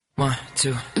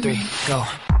2, 3, go.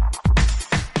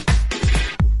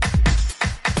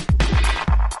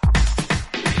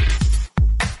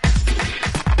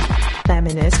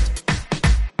 Feminist,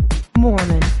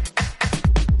 Mormon,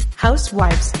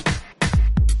 housewives.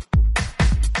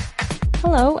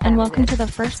 Hello, and welcome to the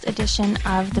first edition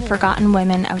of The Forgotten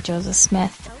Women of Joseph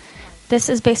Smith. This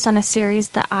is based on a series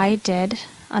that I did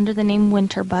under the name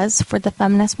Winter Buzz for the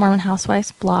Feminist Mormon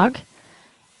Housewives blog,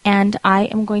 and I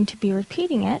am going to be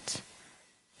repeating it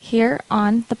here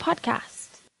on the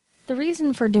podcast. The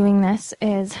reason for doing this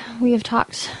is I have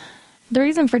talked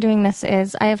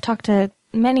to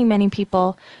many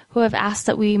people who have asked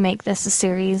that we make this a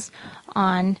series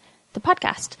on the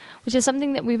podcast, which is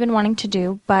something that we've been wanting to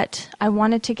do, but I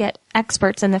wanted to get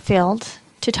experts in the field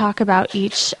to talk about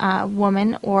each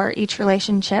woman or each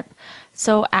relationship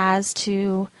so as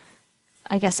to,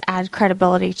 I guess, add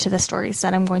credibility to the stories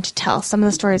that I'm going to tell. Some of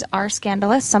the stories are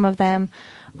scandalous. Some of them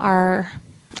are,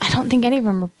 I don't think any of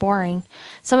them are boring.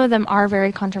 Some of them are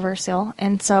very controversial.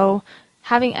 And so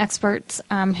having experts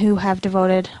who have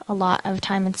devoted a lot of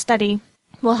time and study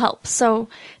will help. So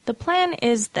the plan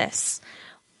is this.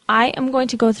 I am going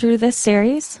to go through this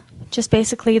series, just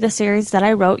basically the series that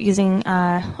I wrote using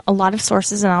a lot of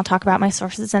sources, and I'll talk about my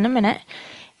sources in a minute.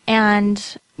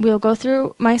 And we'll go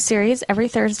through my series every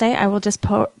Thursday. I will just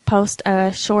post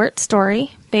a short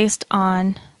story based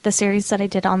on the series that I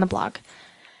did on the blog.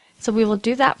 So we will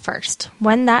do that first.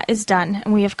 When that is done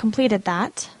and we have completed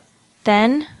that,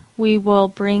 then we will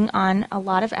bring on a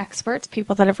lot of experts,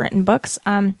 people that have written books.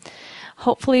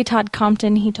 Hopefully Todd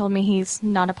Compton, he told me he's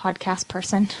not a podcast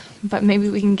person, but maybe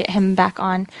we can get him back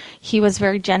on. He was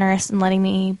very generous in letting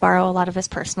me borrow a lot of his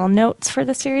personal notes for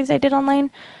the series I did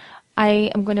online. I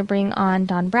am going to bring on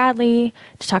Don Bradley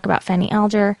to talk about Fanny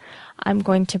Alger. I'm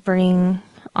going to bring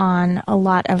on a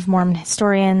lot of Mormon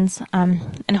historians,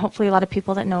 and hopefully a lot of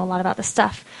people that know a lot about this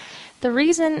stuff. The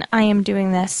reason I am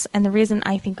doing this, and the reason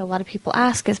I think a lot of people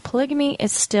ask, is polygamy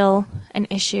is still an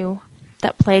issue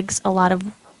that plagues a lot of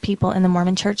people in the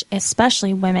Mormon Church,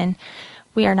 especially women.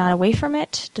 We are not away from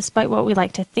it, despite what we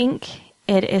like to think.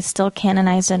 It is still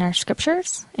canonized in our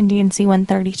scriptures, in D&C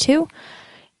 132.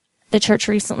 The church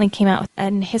recently came out with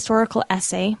an historical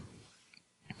essay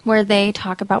where they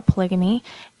talk about polygamy,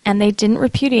 and they didn't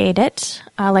repudiate it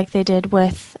like they did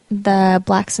with the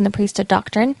blacks in the priesthood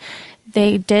doctrine.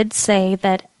 They did say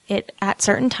that at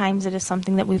certain times it is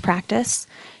something that we practice,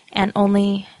 and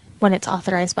only when it's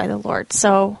authorized by the Lord.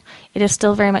 So it is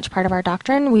still very much part of our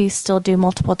doctrine. We still do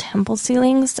multiple temple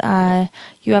sealings.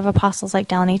 You have apostles like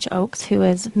Dallin H. Oaks, who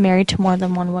is married to more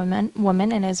than one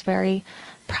woman and is very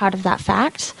proud of that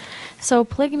fact. So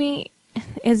polygamy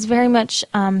is very much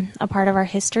a part of our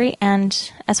history.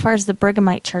 And as far as the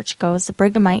Brighamite Church goes, the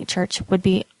Brighamite Church would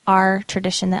be our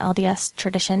tradition, the LDS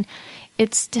tradition.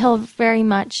 It's still very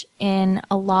much in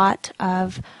a lot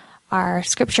of our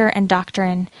scripture and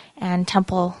doctrine and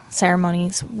temple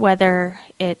ceremonies, whether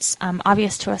it's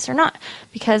obvious to us or not,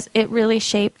 because it really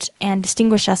shaped and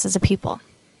distinguished us as a people.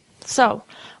 So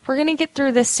we're going to get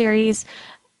through this series.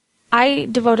 I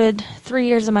devoted 3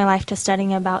 years of my life to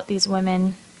studying about these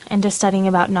women and to studying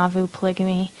about Nauvoo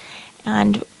polygamy.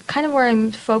 And kind of where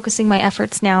I'm focusing my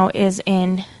efforts now is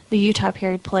in the Utah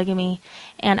period polygamy,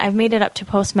 and I've made it up to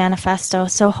post-manifesto.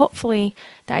 So hopefully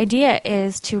the idea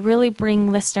is to really bring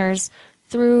listeners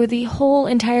through the whole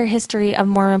entire history of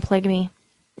Mormon polygamy,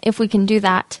 if we can do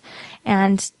that,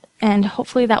 and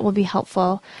hopefully that will be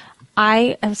helpful.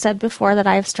 I have said before that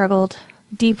I have struggled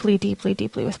deeply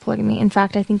with polygamy. In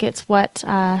fact, I think it's what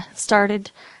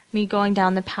started me going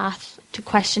down the path to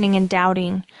questioning and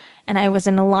doubting, and I was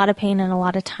in a lot of pain and a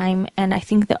lot of time, and I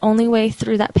think the only way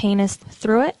through that pain is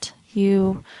through it.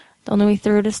 The only way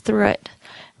through it is through it.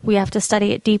 We have to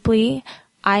study it deeply.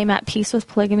 I'm at peace with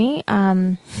polygamy.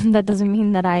 That doesn't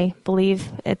mean that I believe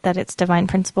that it's divine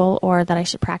principle or that I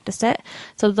should practice it.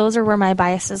 So those are where my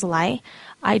biases lie.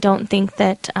 I don't think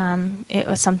that it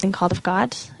was something called of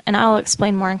God, and I'll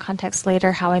explain more in context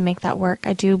later how I make that work.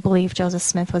 I do believe Joseph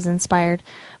Smith was inspired,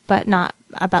 but not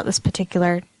about this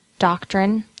particular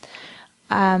doctrine.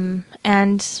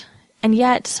 And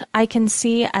yet I can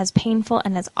see, as painful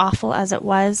and as awful as it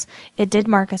was, it did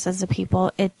mark us as a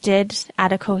people. It did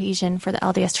add a cohesion for the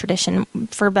LDS tradition,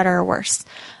 for better or worse.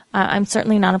 I'm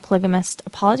certainly not a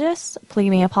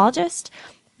polygamy apologist,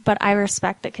 but I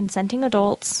respect that consenting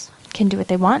adults can do what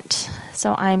they want.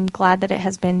 So I'm glad that it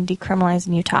has been decriminalized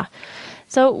in Utah.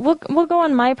 So we'll go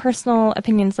on my personal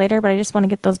opinions later, but I just want to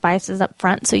get those biases up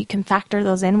front so you can factor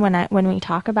those in when we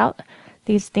talk about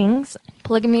these things.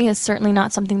 Polygamy is certainly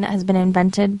not something that has been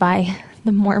invented by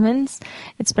the Mormons.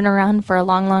 It's been around for a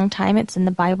long time. It's in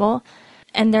the Bible.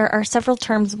 And there are several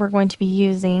terms we're going to be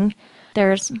using.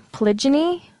 There's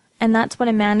polygyny, and that's when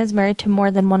a man is married to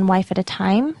more than one wife at a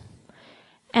time.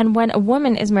 And when a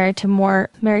woman is married to more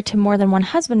than one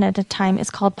husband at a time, it's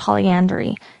called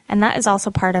polyandry. And that is also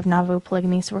part of Nauvoo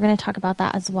polygamy, so we're going to talk about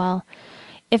that as well.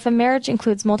 If a marriage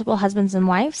includes multiple husbands and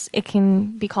wives, it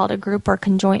can be called a group or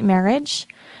conjoint marriage.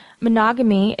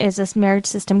 Monogamy is this marriage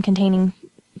system containing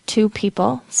two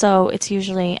people, so it's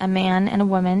usually a man and a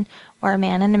woman, or a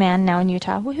man and a man, now in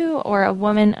Utah, woohoo, or a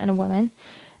woman and a woman.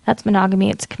 That's monogamy.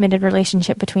 It's a committed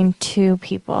relationship between two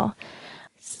people.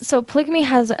 So polygamy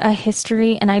has a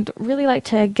history, and I'd really like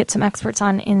to get some experts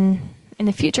on in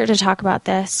the future to talk about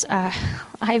this.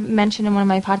 I mentioned in one of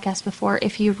my podcasts before,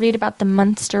 if you read about the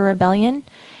Munster Rebellion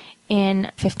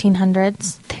in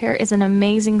 1500s, there is an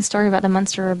amazing story about the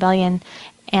Munster Rebellion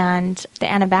and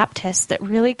the Anabaptists that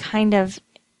really kind of,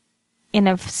 in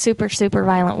a super, super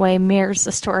violent way, mirrors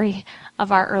the story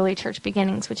of our early church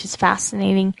beginnings, which is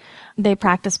fascinating. They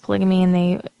practiced polygamy, and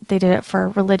they did it for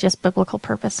religious, biblical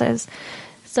purposes.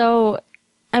 So,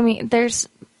 I mean,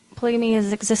 polygamy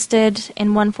has existed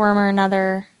in one form or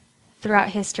another throughout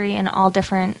history in all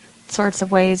different sorts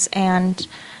of ways, and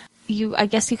I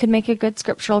guess you could make a good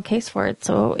scriptural case for it.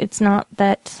 So it's not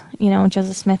that,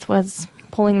 Joseph Smith was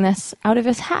pulling this out of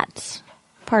his hat,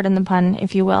 pardon the pun,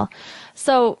 if you will.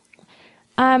 So,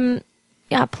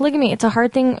 polygamy, it's a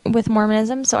hard thing with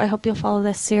Mormonism, so I hope you'll follow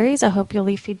this series. I hope you'll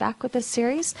leave feedback with this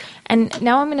series. And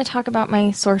now I'm going to talk about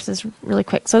my sources really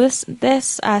quick. So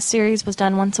this series was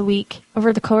done once a week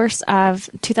over the course of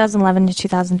 2011 to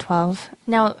 2012.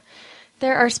 Now,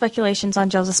 there are speculations on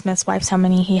Joseph Smith's wives, how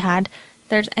many he had.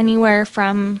 There's anywhere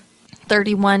from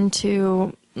 31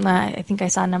 to, I think I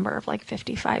saw a number of like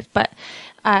 55. But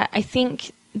I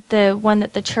think the one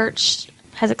that the church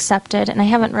has accepted, and I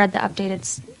haven't read the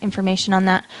updated information on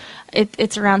that,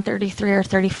 it's around 33 or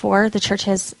 34. The church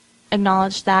has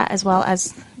acknowledged that, as well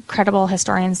as credible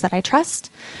historians that I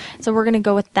trust. So we're going to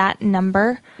go with that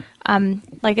number.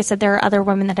 Like I said, there are other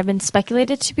women that have been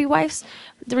speculated to be wives.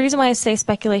 The reason why I say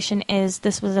speculation is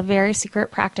this was a very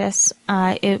secret practice.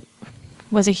 It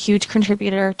was a huge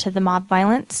contributor to the mob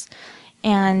violence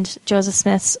and Joseph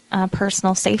Smith's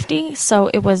personal safety. So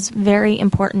it was very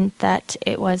important that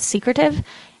it was secretive.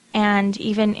 And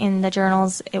even in the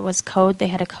journals, it was code. They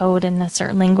had a code and a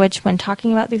certain language when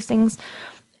talking about these things.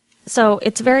 So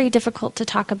it's very difficult to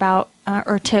talk about,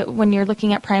 when you're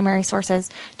looking at primary sources,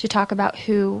 to talk about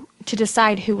to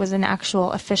decide who was an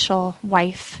actual official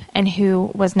wife and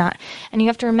who was not. And you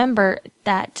have to remember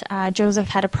that Joseph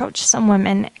had approached some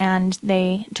women and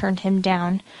they turned him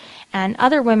down. And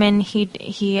other women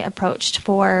he approached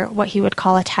for what he would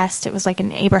call a test. It was like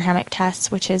an Abrahamic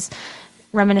test, which is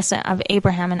reminiscent of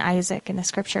Abraham and Isaac in the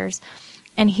scriptures.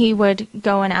 And he would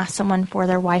go and ask someone for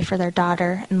their wife or their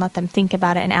daughter and let them think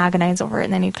about it and agonize over it.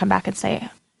 And then he'd come back and say,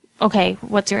 okay,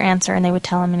 what's your answer? And they would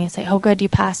tell him, and he'd say, oh, good, you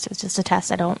passed. It was just a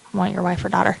test. I don't want your wife or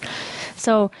daughter.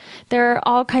 So there are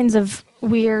all kinds of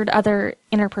weird other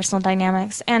interpersonal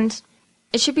dynamics. And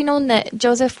it should be known that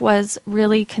Joseph was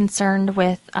really concerned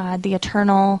with the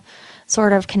eternal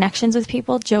sort of connections with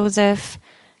people. Joseph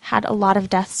had a lot of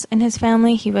deaths in his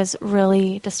family. He was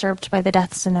really disturbed by the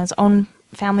deaths in his own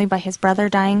family, by his brother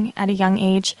dying at a young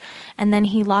age. And then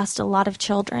he lost a lot of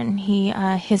children.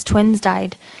 His twins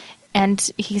died. And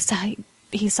he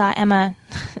saw Emma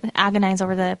agonize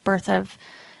over the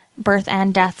birth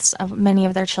and deaths of many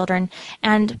of their children,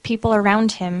 and people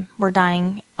around him were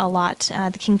dying a lot.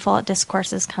 The King Follett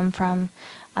discourses come from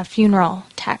a funeral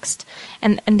text,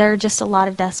 and there are just a lot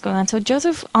of deaths going on. So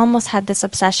Joseph almost had this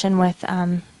obsession with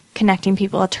connecting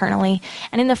people eternally.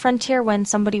 And in the frontier, when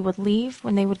somebody would leave,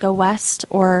 when they would go west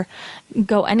or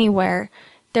go anywhere,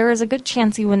 there was a good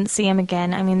chance you wouldn't see him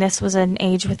again. I mean, this was an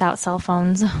age without cell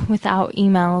phones, without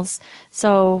emails,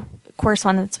 so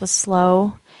correspondence was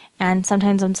slow. And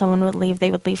sometimes when someone would leave,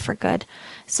 they would leave for good.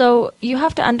 So you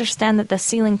have to understand that the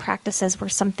sealing practices were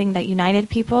something that united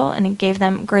people, and it gave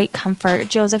them great comfort.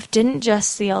 Joseph didn't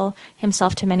just seal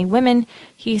himself to many women,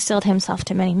 he sealed himself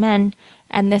to many men,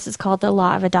 and this is called the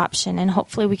law of adoption. And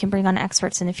hopefully we can bring on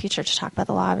experts in the future to talk about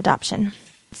the law of adoption.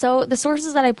 So the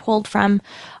sources that I pulled from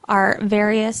are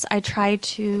various. I tried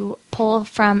to pull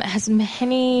from as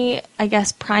many,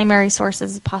 primary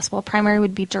sources as possible. Primary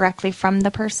would be directly from the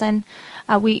person.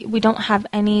 We don't have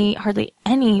hardly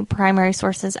any primary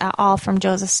sources at all from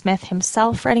Joseph Smith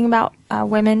himself writing about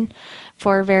women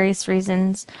for various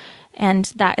reasons. And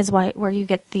that is where you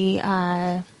get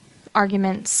the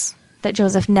arguments that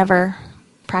Joseph never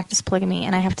practiced polygamy.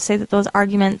 And I have to say that those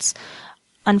arguments,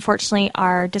 unfortunately,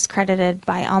 are discredited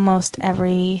by almost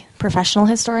every professional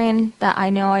historian that I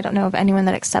know. I don't know of anyone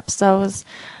that accepts those.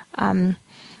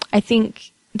 I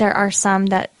think there are some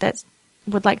that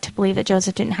would like to believe that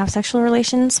Joseph didn't have sexual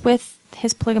relations with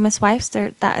his polygamous wives.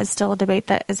 That is still a debate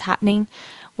that is happening,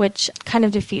 which kind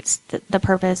of defeats the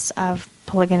purpose of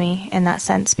polygamy in that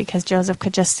sense, because Joseph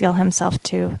could just seal himself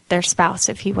to their spouse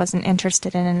if he wasn't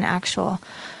interested in an actual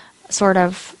sort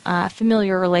of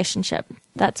familiar relationship.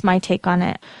 That's my take on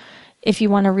it. If you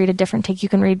want to read a different take, you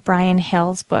can read Brian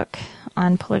Hale's book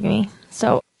on polygamy.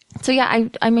 So yeah,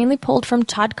 I mainly pulled from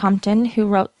Todd Compton, who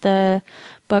wrote the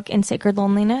book In Sacred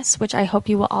Loneliness, which I hope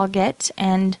you will all get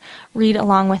and read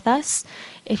along with us.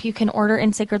 If you can order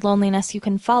In Sacred Loneliness, you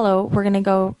can follow. We're going to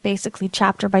go basically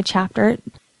chapter by chapter.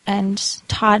 And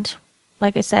Todd,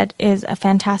 like I said, is a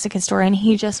fantastic historian.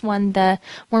 He just won the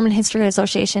Mormon History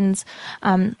Association's,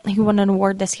 he won an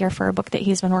award this year for a book that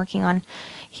he's been working on.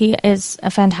 He is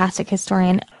a fantastic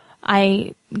historian.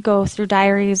 I go through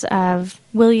diaries of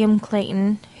William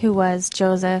Clayton, who was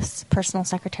Joseph's personal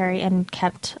secretary and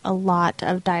kept a lot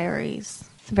of diaries.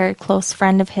 He's a very close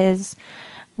friend of his.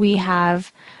 We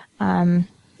have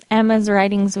Emma's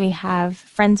writings. We have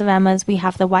friends of Emma's. We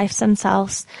have the wives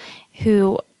themselves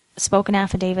who spoke in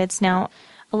affidavits. Now,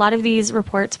 a lot of these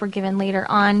reports were given later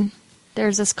on.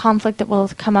 There's this conflict that we'll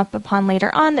come up upon later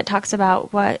on that talks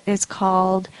about what is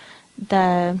called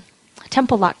the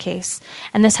Temple Lot case.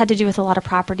 And this had to do with a lot of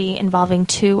property involving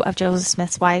two of Joseph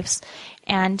Smith's wives.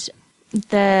 And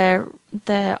the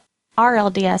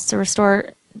RLDS,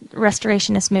 the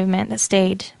Restorationist movement that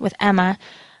stayed with Emma,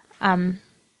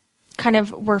 kind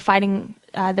of were fighting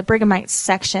the Brighamites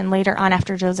section later on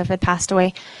after Joseph had passed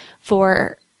away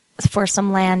for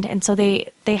some land. And so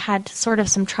they had sort of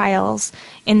some trials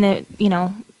in the,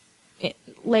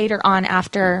 later on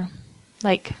after,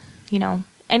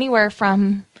 anywhere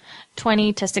from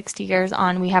 20 to 60 years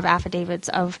on, we have affidavits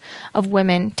of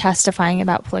women testifying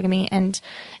about polygamy. And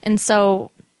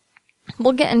so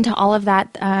we'll get into all of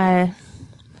that.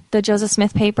 The Joseph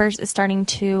Smith Papers is starting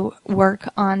to work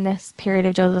on this period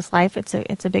of Joseph's life.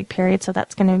 It's a big period, so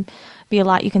that's going to be a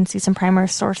lot. You can see some primary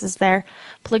sources there.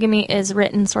 Polygamy is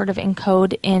written sort of in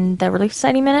code in the Relief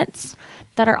Society minutes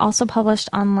that are also published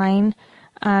online.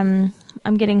 I'm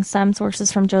getting some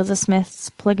sources from Joseph Smith's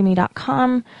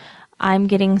polygamy.com. I'm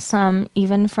getting some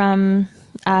even from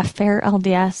Fair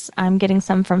LDS. I'm getting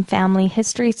some from family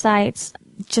history sites.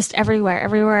 Just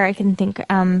everywhere I can think.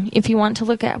 If you want to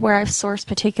look at where I've sourced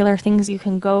particular things, you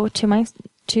can go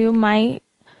to my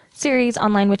series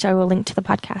online, which I will link to the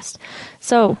podcast.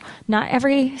 So not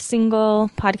every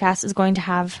single podcast is going to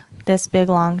have this big,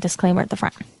 long disclaimer at the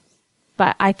front.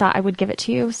 But I thought I would give it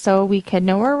to you so we could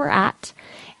know where we're at.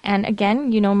 And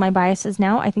again, my biases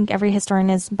now. I think every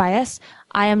historian is biased.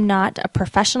 I am not a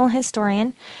professional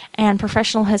historian, and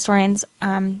professional historians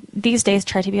these days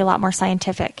try to be a lot more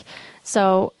scientific.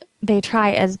 So they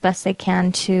try as best they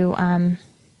can to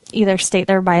either state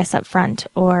their bias up front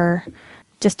or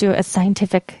just do as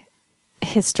scientific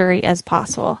history as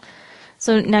possible.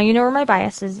 So now you know where my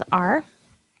biases are.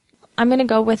 I'm going to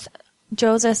go with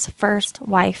Joseph's first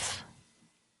wife.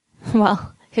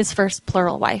 Well, his first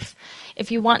plural wife. If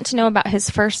you want to know about his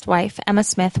first wife, Emma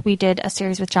Smith, we did a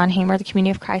series with John Hamer, the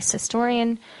Community of Christ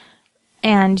historian,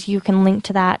 and you can link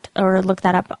to that or look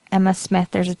that up. Emma Smith,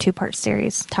 there's a 2-part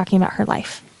series talking about her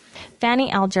life. Fanny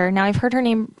Alger. Now, I've heard her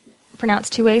name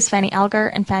pronounced two ways, Fanny Alger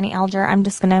and Fanny Alger. I'm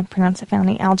just going to pronounce it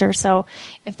Fanny Alger. So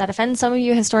if that offends some of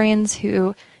you historians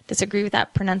who disagree with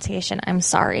that pronunciation, I'm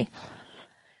sorry.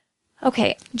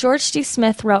 Okay, George D.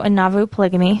 Smith wrote in Nauvoo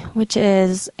Polygamy, which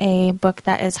is a book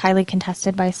that is highly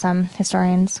contested by some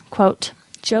historians. Quote,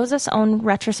 Joseph's own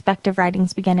retrospective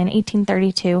writings began in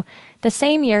 1832, the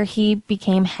same year he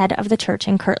became head of the church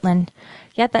in Kirtland.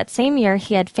 Yet that same year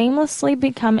he had famously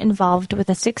become involved with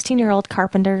a 16-year-old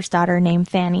carpenter's daughter named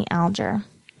Fanny Alger.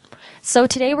 So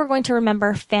today we're going to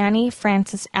remember Fanny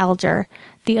Frances Alger,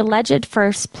 the alleged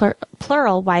first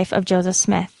plural wife of Joseph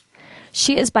Smith.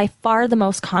 She is by far the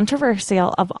most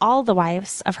controversial of all the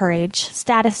wives of her age,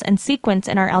 status, and sequence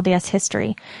in our LDS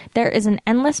history. There is an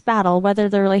endless battle whether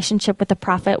the relationship with the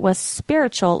prophet was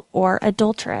spiritual or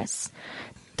adulterous.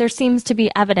 There seems to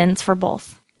be evidence for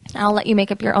both. I'll let you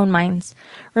make up your own minds.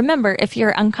 Remember, if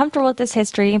you're uncomfortable with this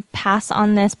history, pass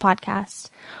on this podcast.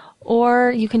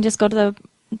 Or you can just go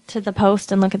to the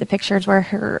post and look at the pictures where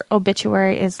her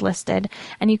obituary is listed,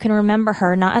 and you can remember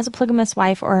her not as a polygamous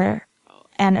wife or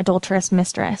an adulterous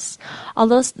mistress.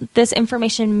 Although this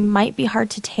information might be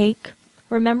hard to take,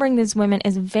 remembering these women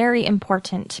is very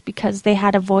important because they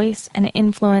had a voice, an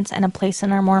influence, and a place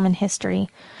in our Mormon history.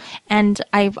 And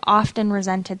I've often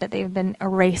resented that they've been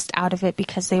erased out of it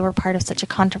because they were part of such a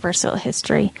controversial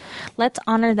history. Let's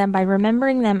honor them by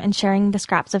remembering them and sharing the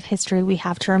scraps of history we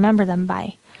have to remember them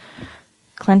by.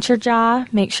 clench your jaw,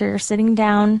 make sure you're sitting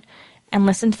down, and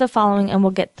listen to the following, and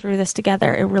we'll get through this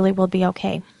together. It really will be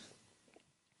okay.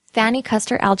 Fanny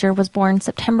Custer Alger was born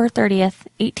September 30th,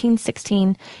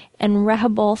 1816, in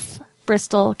Rehoboth,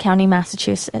 Bristol County,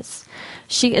 Massachusetts.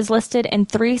 She is listed in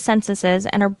 3 censuses,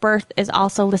 and her birth is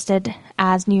also listed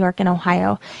as New York and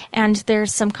Ohio. And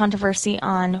there's some controversy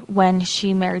on when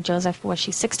she married Joseph. Was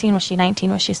she 16? Was she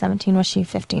 19? Was she 17? Was she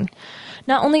 15?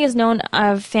 Not only is known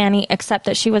of Fanny, except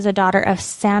that she was a daughter of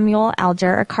Samuel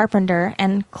Alger, a carpenter,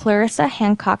 and Clarissa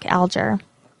Hancock Alger.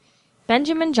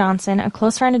 Benjamin Johnson, a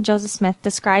close friend of Joseph Smith,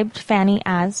 described Fanny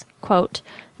as, quote,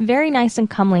 very nice and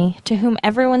comely, to whom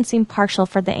everyone seemed partial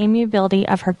for the amiability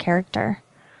of her character.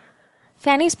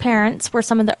 Fanny's parents were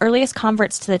some of the earliest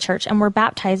converts to the church and were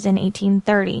baptized in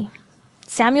 1830.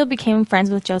 Samuel became friends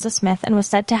with Joseph Smith and was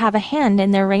said to have a hand in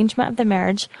the arrangement of the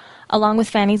marriage, along with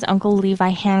Fanny's uncle Levi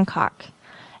Hancock.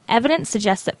 Evidence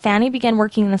suggests that Fanny began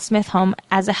working in the Smith home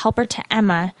as a helper to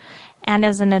Emma and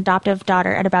as an adoptive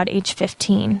daughter at about age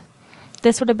 15.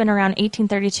 This would have been around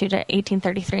 1832 to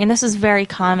 1833, and this is very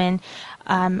common.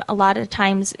 A lot of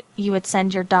times you would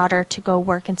send your daughter to go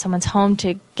work in someone's home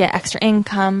to get extra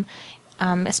income,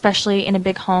 especially in a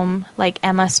big home like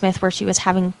Emma Smith, where she was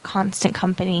having constant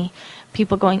company,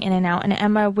 people going in and out. And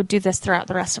Emma would do this throughout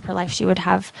the rest of her life. She would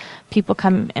have people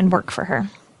come and work for her.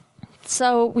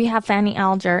 So we have Fanny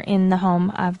Alger in the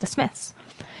home of the Smiths.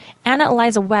 Anna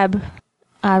Eliza Webb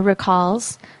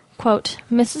recalls, quote,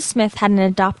 Mrs. Smith had an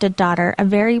adopted daughter, a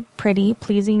very pretty,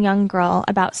 pleasing young girl,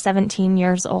 about 17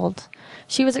 years old.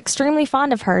 She was extremely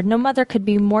fond of her. No mother could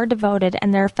be more devoted,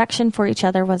 and their affection for each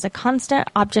other was a constant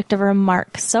object of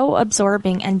remark, so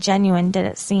absorbing and genuine did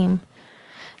it seem.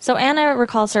 So Anna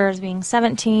recalls her as being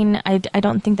 17. I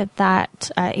don't think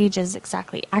that age is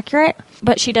exactly accurate,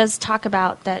 but she does talk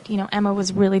about that, Emma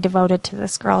was really devoted to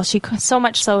this girl. She so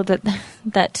much so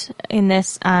that in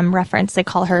this reference they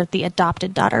call her the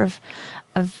adopted daughter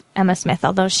of Emma Smith,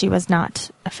 although she was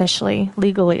not officially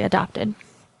legally adopted.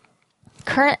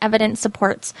 Current evidence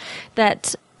supports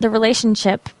that the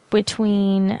relationship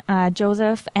between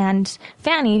Joseph and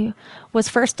Fanny was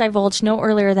first divulged no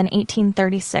earlier than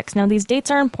 1836. Now, these dates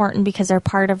are important because they're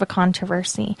part of a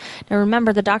controversy. Now,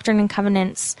 remember, the Doctrine and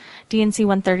Covenants, D&C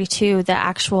 132, the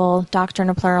actual doctrine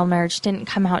of plural marriage, didn't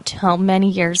come out till many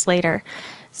years later.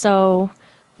 So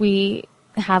we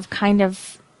have kind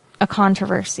of a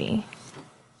controversy.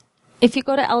 If you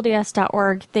go to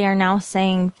LDS.org, they are now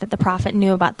saying that the prophet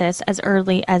knew about this as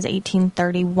early as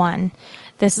 1831.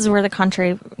 This is where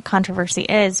the controversy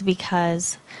is,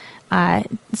 because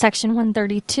Section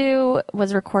 132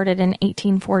 was recorded in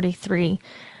 1843.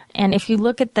 And if you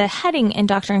look at the heading in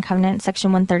Doctrine and Covenants,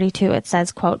 Section 132, it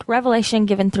says, quote, Revelation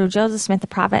given through Joseph Smith the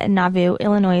prophet in Nauvoo,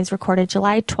 Illinois, recorded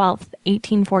July 12,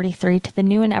 1843, to the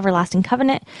new and everlasting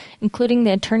covenant, including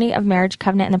the attorney of marriage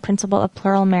covenant and the principle of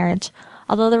plural marriage.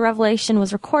 Although the revelation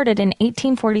was recorded in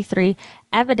 1843,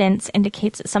 evidence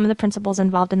indicates that some of the principles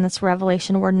involved in this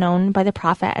revelation were known by the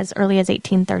prophet as early as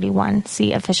 1831.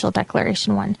 See Official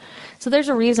Declaration 1. So there's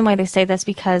a reason why they say this,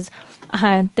 because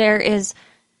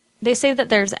they say that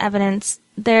there's evidence.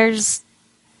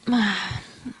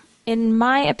 In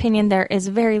my opinion, there is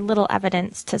very little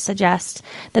evidence to suggest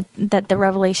that the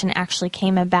revelation actually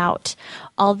came about.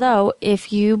 Although,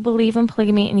 if you believe in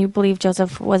polygamy and you believe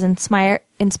Joseph was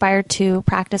inspired to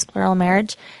practice plural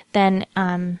marriage, then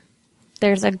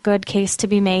there's a good case to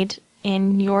be made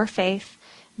in your faith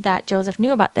that Joseph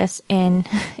knew about this in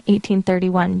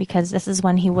 1831, because this is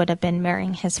when he would have been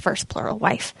marrying his first plural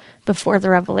wife before the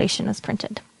revelation was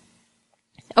printed.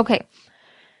 Okay,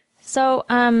 so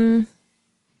in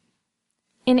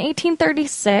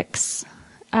 1836,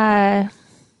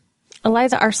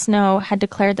 Eliza R. Snow had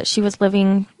declared that she was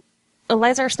living.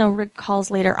 Eliza R. Snow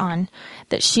recalls later on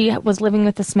that she was living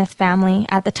with the Smith family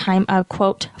at the time a,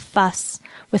 quote, fuss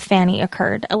with Fanny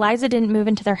occurred. Eliza didn't move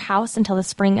into their house until the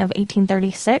spring of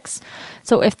 1836.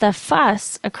 So if the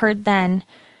fuss occurred then,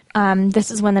 this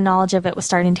is when the knowledge of it was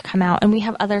starting to come out. And we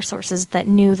have other sources that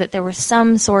knew that there was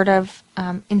some sort of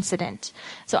incident.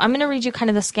 So I'm going to read you kind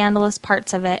of the scandalous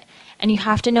parts of it. And you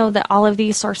have to know that all of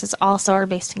these sources also are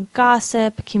based in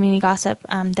gossip, community gossip,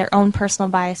 their own personal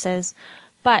biases.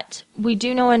 But we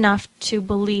do know enough to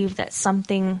believe that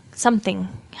something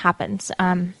happens.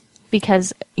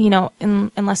 Because,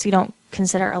 unless you don't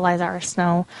consider Eliza R.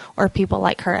 Snow or people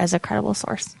like her as a credible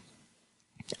source.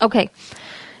 Okay.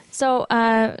 So,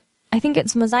 I think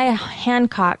it's Mosiah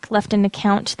Hancock left an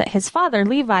account that his father,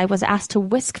 Levi, was asked to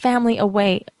whisk Fanny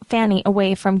away Fanny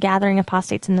away from gathering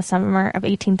apostates in the summer of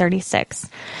 1836.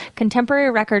 Contemporary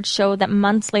records show that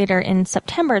months later in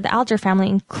September, the Alger family,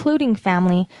 including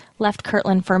family, left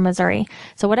Kirtland for Missouri.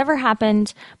 So whatever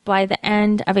happened by the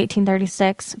end of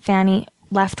 1836, Fanny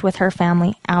left with her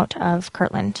family out of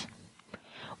Kirtland.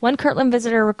 One Kirtland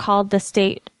visitor recalled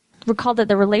that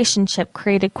the relationship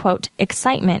created, quote,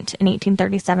 excitement in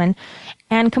 1837,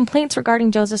 and complaints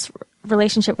regarding Joseph's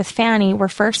relationship with Fanny were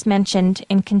first mentioned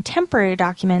in contemporary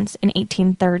documents in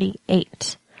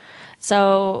 1838.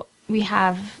 So we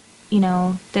have,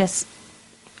 this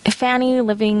Fanny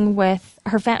living with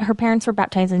her parents were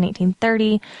baptized in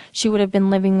 1830. She would have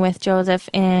been living with Joseph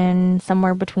in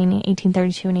somewhere between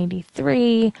 1832 and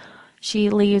 83. She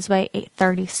leaves by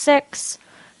 836.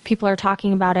 People are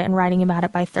talking about it and writing about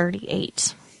it by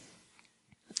 38.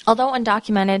 Although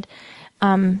undocumented,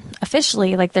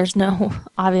 officially, there's no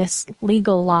obvious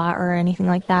legal law or anything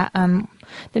like that.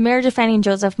 The marriage of Fanny and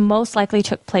Joseph most likely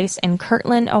took place in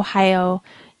Kirtland, Ohio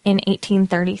in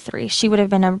 1833. She would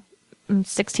have been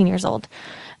 16 years old.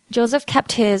 Joseph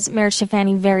kept his marriage to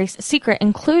Fanny very secret,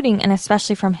 including and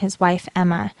especially from his wife,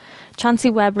 Emma. Chauncey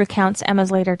Webb recounts Emma's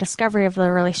later discovery of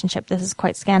the relationship. This is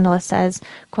quite scandalous, says,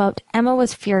 quote, Emma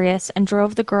was furious and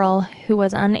drove the girl who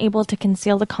was unable to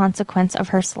conceal the consequence of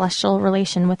her celestial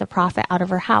relation with the prophet out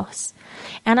of her house.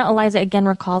 Anna Eliza again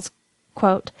recalls,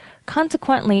 quote,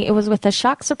 consequently, it was with a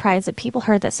shocked surprise that people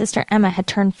heard that Sister Emma had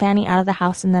turned Fanny out of the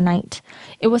house in the night.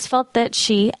 It was felt that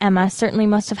she, Emma, certainly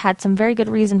must have had some very good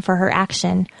reason for her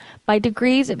action. By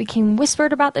degrees, it became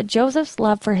whispered about that Joseph's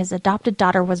love for his adopted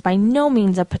daughter was by no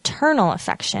means a paternal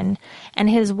affection, and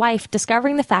his wife,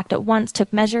 discovering the fact at once,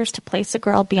 took measures to place the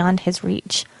girl beyond his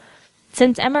reach.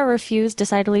 Since Emma refused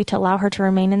decidedly to allow her to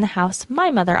remain in the house,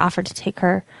 my mother offered to take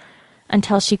her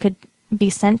until she could be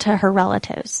sent to her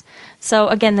relatives. So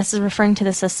again, this is referring to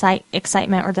this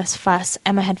excitement or this fuss.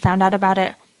 Emma had found out about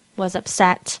it, was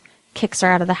upset, kicks her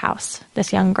out of the house.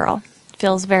 This young girl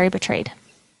feels very betrayed.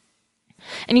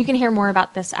 And you can hear more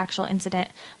about this actual incident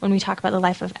when we talk about the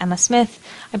life of Emma Smith.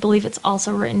 I believe it's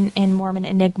also written in Mormon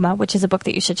Enigma, which is a book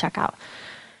that you should check out.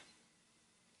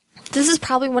 This is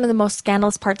probably one of the most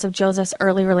scandalous parts of Joseph's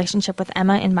early relationship with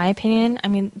Emma, in my opinion. I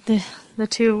mean, the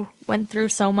two went through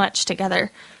so much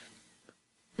together.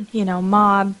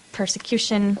 Mob,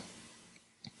 persecution,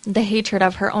 the hatred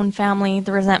of her own family,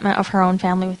 the resentment of her own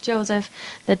family with Joseph,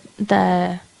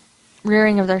 the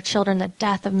rearing of their children, the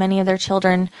death of many of their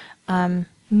children,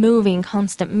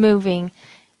 constant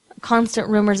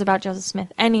rumors about Joseph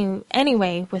Smith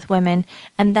anyway with women,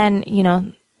 and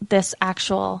then, this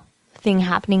actual thing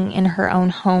happening in her own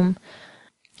home.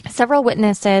 Several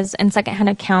witnesses and secondhand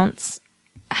accounts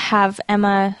have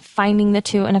Emma finding the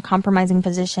two in a compromising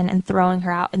position and throwing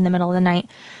her out in the middle of the night.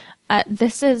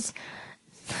 This is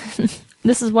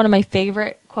one of my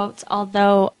favorite quotes,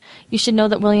 although you should know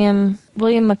that William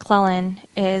McClellan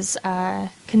is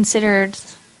considered,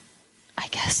 I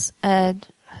guess, an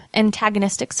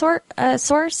antagonistic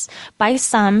source by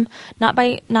some, not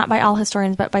by all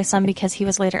historians, but by some, because he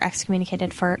was later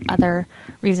excommunicated for other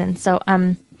reasons. So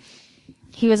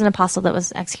he was an apostle that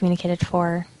was excommunicated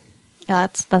for...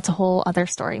 That's a whole other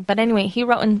story. But anyway, he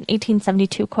wrote in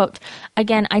 1872, quote,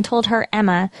 again, I told her,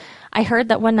 Emma, I heard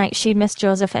that one night she'd missed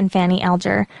Joseph and Fanny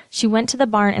Alger. She went to the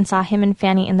barn and saw him and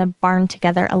Fanny in the barn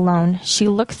together alone. She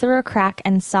looked through a crack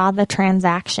and saw the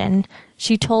transaction.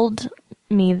 She told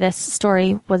me this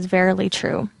story was verily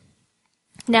true.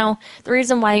 Now, the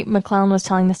reason why McClellan was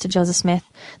telling this to Joseph Smith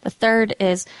III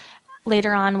is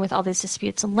later on with all these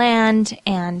disputes of land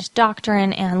and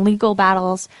doctrine and legal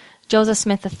battles, Joseph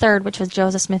Smith III, which was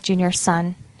Joseph Smith Jr.'s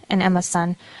son and Emma's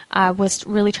son, was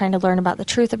really trying to learn about the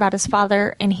truth about his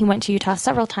father, and he went to Utah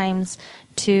several times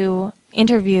to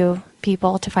interview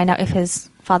people to find out if his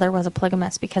father was a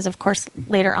polygamist, because, of course,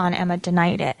 later on Emma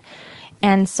denied it.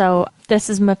 And so this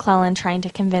is McClellan trying to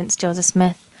convince Joseph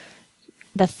Smith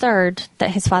III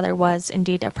that his father was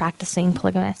indeed a practicing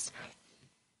polygamist.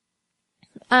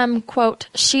 Quote,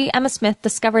 she, Emma Smith,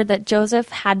 discovered that Joseph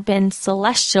had been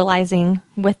celestializing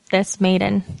with this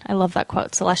maiden. I love that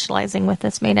quote, celestializing with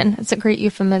this maiden. It's a great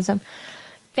euphemism.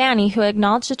 Fanny, who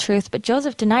acknowledged the truth, but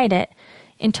Joseph denied it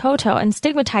in toto and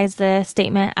stigmatized the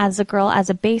statement as the girl as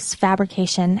a base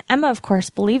fabrication. Emma, of course,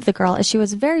 believed the girl, as she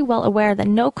was very well aware that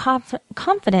no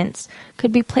confidence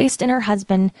could be placed in her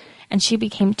husband, and she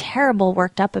became terrible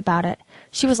worked up about it.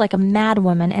 She was like a mad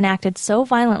woman and acted so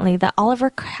violently that Oliver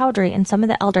Cowdery and some of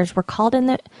the elders were called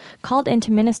in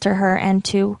to minister her and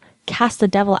to cast the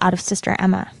devil out of Sister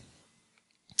Emma.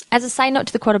 As a side note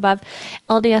to the quote above,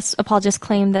 LDS apologists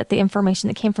claim that the information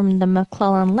that came from the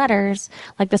McClellan letters,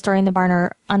 like the story in the barn,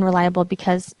 are unreliable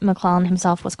because McClellan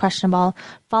himself was questionable.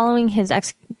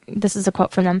 This is a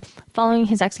quote from them. Following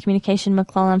his excommunication,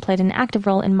 McClellan played an active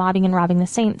role in mobbing and robbing the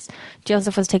saints.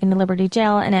 Joseph was taken to Liberty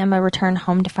Jail, and Emma returned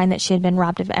home to find that she had been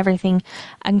robbed of everything.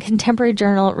 A contemporary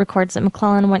journal records that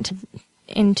McClellan went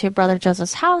into Brother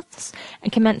Joseph's house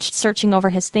and commenced searching over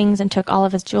his things and took all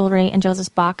of his jewelry and Joseph's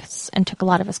box and took a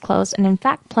lot of his clothes and in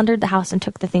fact plundered the house and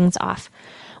took the things off.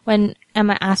 When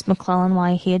Emma asked McClellan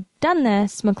why he had done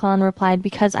this, McClellan replied,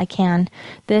 "Because I can."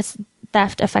 This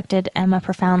theft affected Emma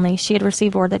profoundly. She had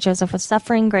received word that Joseph was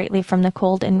suffering greatly from the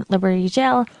cold in Liberty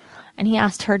Jail, and he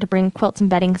asked her to bring quilts and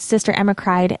bedding. Sister Emma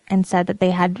cried and said that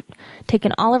they had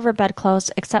taken all of her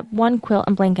bedclothes except one quilt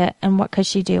and blanket, and what could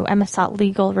she do? Emma sought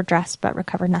legal redress but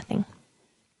recovered nothing.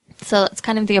 So that's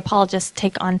kind of the apologist's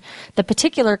take on the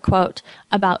particular quote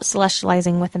about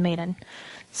celestializing with a maiden.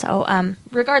 So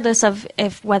regardless of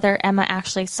whether Emma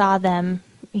actually saw them,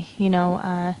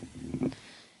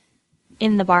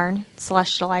 in the barn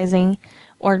celestializing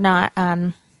or not,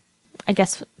 I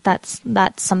guess that's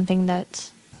something that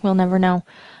we'll never know.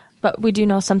 But we do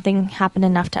know something happened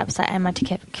enough to upset Emma to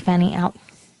kick Fanny out.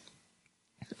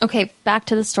 Okay, back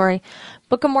to the story.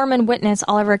 Book of Mormon witness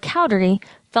Oliver Cowdery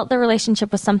felt the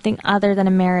relationship was something other than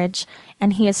a marriage,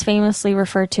 and he is famously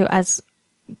referred to as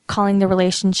calling the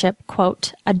relationship,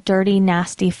 quote, a dirty,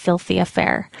 nasty, filthy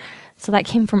affair. So that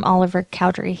came from Oliver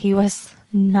Cowdery. He was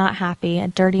not happy. A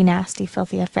dirty, nasty,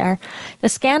 filthy affair. The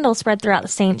scandal spread throughout the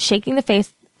saints, shaking the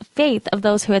faith of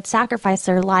those who had sacrificed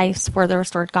their lives for the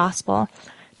restored gospel.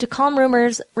 To calm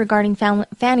rumors regarding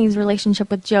Fanny's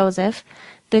relationship with Joseph,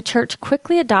 the church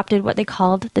quickly adopted what they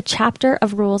called the Chapter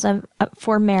of Rules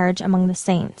for Marriage among the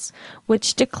Saints,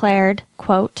 which declared,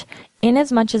 quote,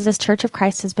 "Inasmuch as this Church of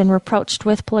Christ has been reproached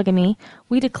with polygamy,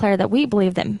 we declare that we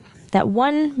believe that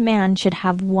one man should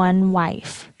have one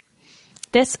wife."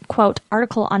 This, quote,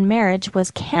 article on marriage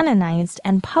was canonized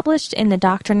and published in the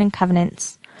Doctrine and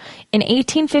Covenants. In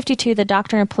 1852, the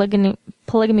doctrine of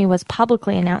polygamy was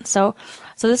publicly announced. So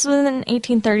this was in the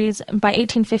 1830s. By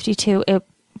 1852,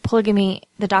 polygamy,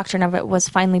 the doctrine of it, was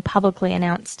finally publicly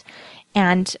announced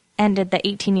and ended the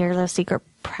 18 years of secret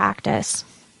practice.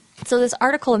 So this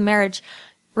article of marriage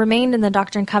remained in the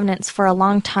Doctrine and Covenants for a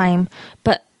long time,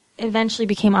 but eventually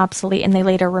became obsolete, and they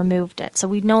later removed it. So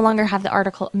we no longer have the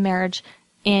article of marriage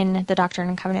in the Doctrine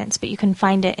and Covenants, but you can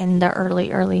find it in the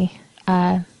early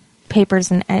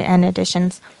papers and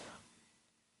editions.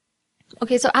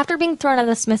 Okay, so after being thrown out of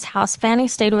the Smith's house, Fanny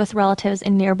stayed with relatives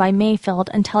in nearby Mayfield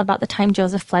until about the time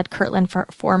Joseph fled Kirtland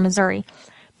for Missouri.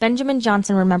 Benjamin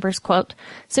Johnson remembers, quote,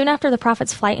 "Soon after the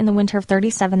prophet's flight in the winter of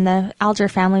 37, the Alger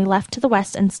family left to the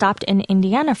west and stopped in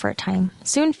Indiana for a time.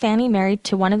 Soon Fanny married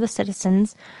to one of the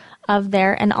citizens of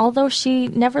there, and although she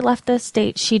never left the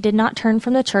state, she did not turn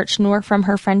from the church nor from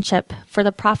her friendship for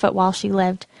the prophet while she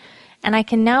lived. And I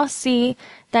can now see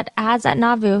that as at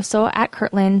Nauvoo, so at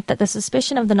Kirtland, that the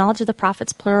suspicion of the knowledge of the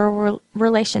prophet's plural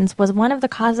relations was one of the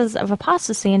causes of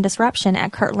apostasy and disruption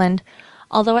at Kirtland,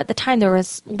 although at the time there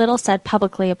was little said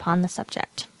publicly upon the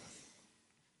subject."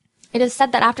 It is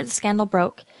said that after the scandal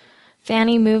broke,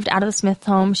 Fanny moved out of the Smith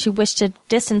home. She wished to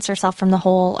distance herself from the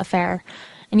whole affair,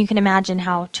 and you can imagine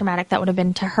how traumatic that would have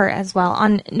been to her as well.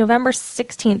 On November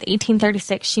 16th,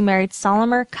 1836, she married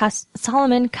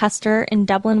Solomon Custer in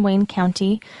Dublin, Wayne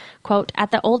County, quote,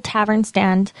 "at the old tavern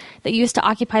stand that used to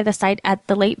occupy the site at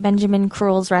the late Benjamin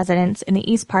Cruel's residence in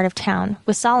the east part of town.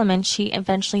 With Solomon, she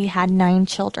eventually had 9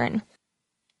 children.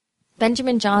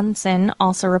 Benjamin Johnson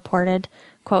also reported,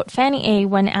 quote, "Fanny A.,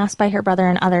 when asked by her brother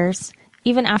and others,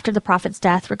 even after the prophet's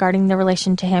death, regarding the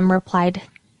relation to him, replied,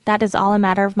 'That is all a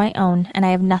matter of my own, and I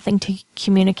have nothing to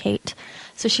communicate.'"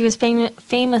 So she was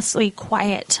famously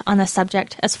quiet on the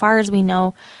subject, as far as we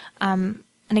know.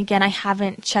 And again, I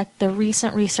haven't checked the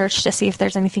recent research to see if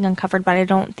there's anything uncovered, but I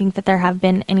don't think that there have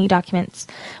been any documents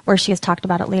where she has talked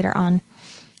about it later on.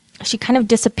 She kind of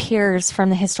disappears from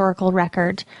the historical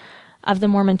record of the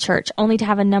Mormon Church, only to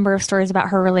have a number of stories about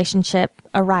her relationship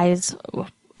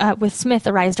with Smith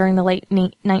arise during the late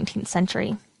 19th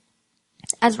century.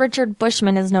 As Richard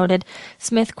Bushman has noted,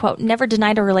 Smith, quote, "never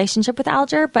denied a relationship with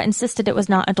Alger, but insisted it was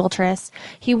not adulterous.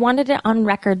 He wanted it on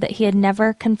record that he had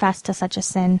never confessed to such a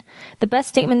sin. The best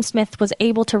statement Smith was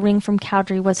able to wring from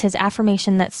Cowdery was his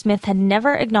affirmation that Smith had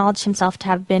never acknowledged himself to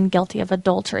have been guilty of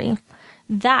adultery.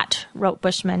 That," wrote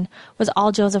Bushman, "was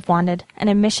all Joseph wanted, an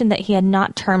admission that he had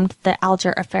not termed the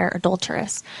Alger affair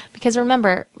adulterous." Because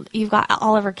remember, you've got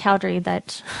Oliver Cowdery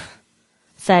that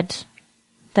said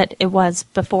that it was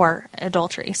before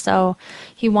adultery. So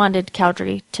he wanted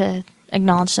Cowdery to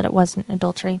acknowledge that it wasn't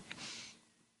adultery.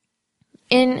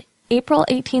 In April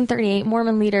 1838,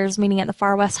 Mormon leaders meeting at the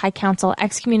Far West High Council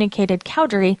excommunicated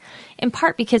Cowdery, in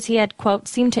part because he had, quote,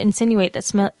 seemed to insinuate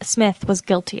that Smith was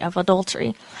guilty of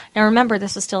adultery. Now remember,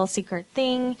 this was still a secret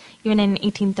thing, even in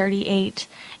 1838,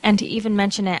 and to even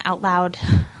mention it out loud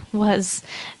was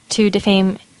to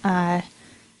defame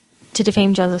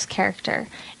Joseph's character.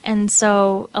 And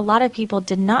so a lot of people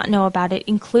did not know about it,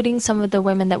 including some of the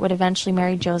women that would eventually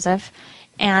marry Joseph,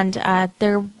 and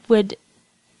there would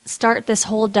start this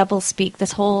whole double speak,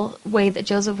 this whole way that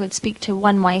Joseph would speak to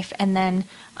one wife and then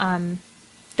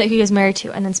that he was married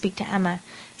to, and then speak to Emma.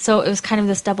 So it was kind of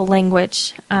this double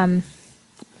language to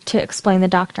explain the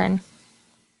doctrine.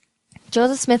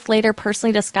 Joseph Smith later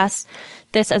personally discussed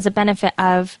this as a benefit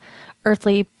of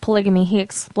earthly polygamy. He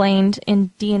explained in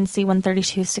D&C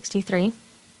 132:63,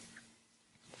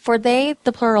 "For they,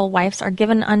 the plural wives, are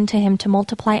given unto him to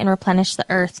multiply and replenish the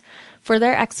earth, for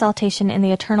their exaltation in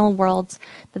the eternal worlds,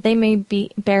 that they may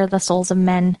bear the souls of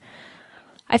men."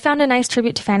 I found a nice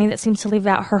tribute to Fanny that seems to leave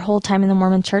out her whole time in the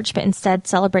Mormon Church, but instead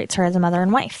celebrates her as a mother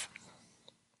and wife.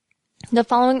 The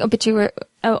following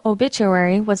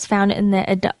obituary was found in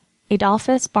the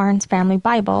Adolphus Barnes Family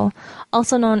Bible,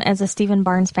 also known as the Stephen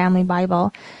Barnes Family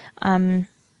Bible.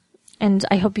 And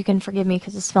I hope you can forgive me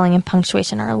because the spelling and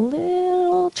punctuation are a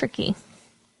little tricky.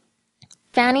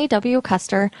 Fanny W.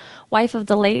 Custer, wife of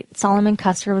the late Solomon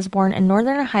Custer, was born in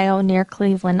northern Ohio near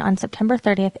Cleveland on September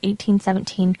 30th,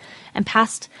 1817, and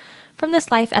passed from this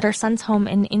life at her son's home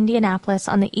in Indianapolis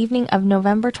on the evening of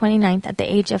November 29th at the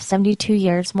age of 72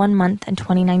 years, 1 month, and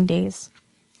 29 days.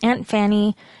 Aunt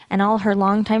Fanny and all her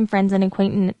longtime friends and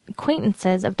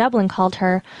acquaintances of Dublin called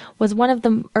her, was one of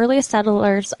the earliest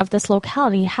settlers of this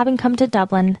locality, having come to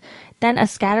Dublin, then a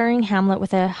scattering hamlet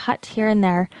with a hut here and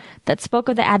there, that spoke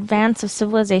of the advance of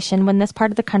civilization when this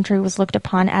part of the country was looked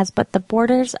upon as but the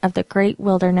borders of the great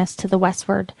wilderness to the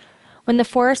westward, when the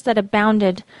forests that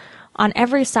abounded on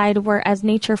every side were as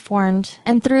nature formed,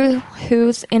 and through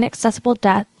whose inaccessible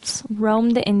depths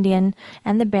roamed the Indian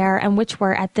and the bear, and which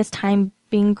were at this time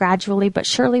being gradually but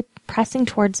surely pressing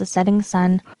towards the setting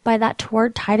sun by that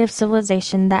toward tide of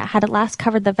civilization that had at last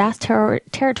covered the vast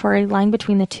territory lying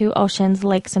between the two oceans,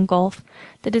 lakes, and gulf.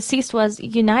 The deceased was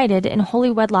united in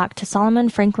holy wedlock to Solomon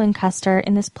Franklin Custer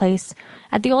in this place,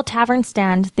 at the old tavern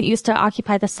stand that used to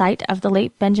occupy the site of the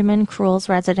late Benjamin Cruel's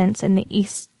residence in the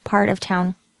east part of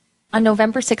town, on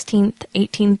November 16th,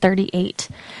 1838.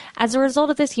 As a result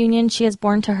of this union, she had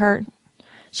borne to her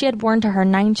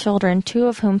 9 children, 2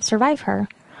 of whom survive her.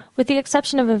 With the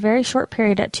exception of a very short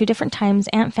period at 2 different times,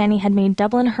 Aunt Fanny had made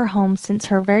Dublin her home since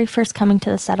her very first coming to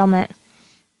the settlement.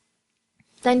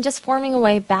 Then, just forming a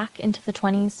way back into the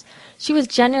 20s, she was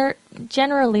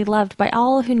generally loved by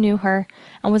all who knew her,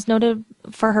 and was noted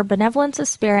for her benevolence of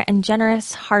spirit and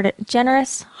generous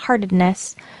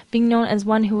heartedness, being known as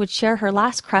one who would share her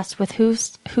last crust with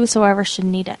whosoever should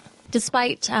need it.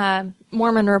 Despite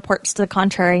Mormon reports to the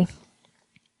contrary,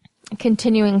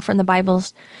 continuing from the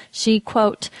Bibles, she,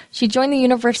 quote, "She joined the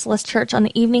Universalist Church on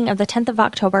the evening of the 10th of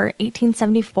October,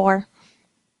 1874,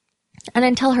 and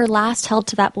until her last held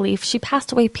to that belief, she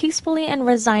passed away peacefully and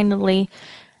resignedly,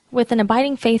 with an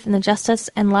abiding faith in the justice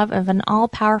and love of an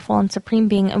all-powerful and supreme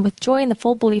being, and with joy in the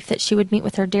full belief that she would meet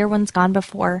with her dear ones gone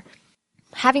before.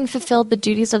 Having fulfilled the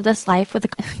duties of this life with a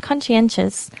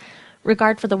conscientious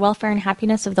regard for the welfare and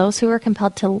happiness of those who were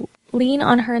compelled to lean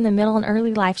on her in the middle and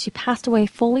early life, she passed away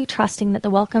fully trusting that the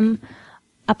welcome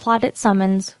applauded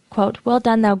summons, quote, 'Well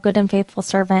done, thou good and faithful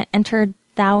servant, enter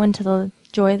thou into the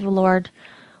joy of the Lord,'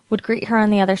 would greet her on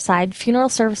the other side." Funeral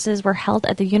services were held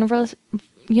at the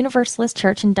Universalist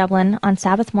Church in Dublin on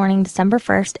Sabbath morning, December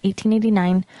 1st,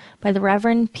 1889, by the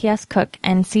Reverend P.S. Cook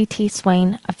and C.T.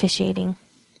 Swain officiating.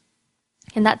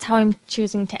 And that's how I'm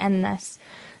choosing to end this.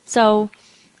 So,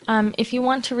 if you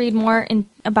want to read more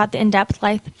about the in-depth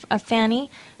life of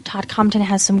Fanny, Todd Compton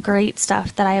has some great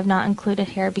stuff that I have not included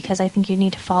here because I think you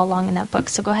need to follow along in that book.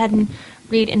 So go ahead and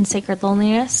read In Sacred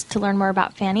Loneliness to learn more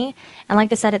about Fanny. And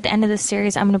like I said, at the end of this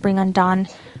series, I'm going to bring on Don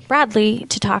Bradley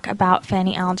to talk about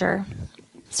Fanny Alger.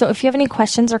 So if you have any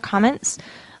questions or comments,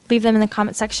 leave them in the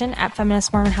comment section at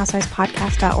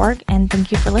feministmormonhousewifespodcast.org, and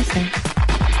thank you for listening.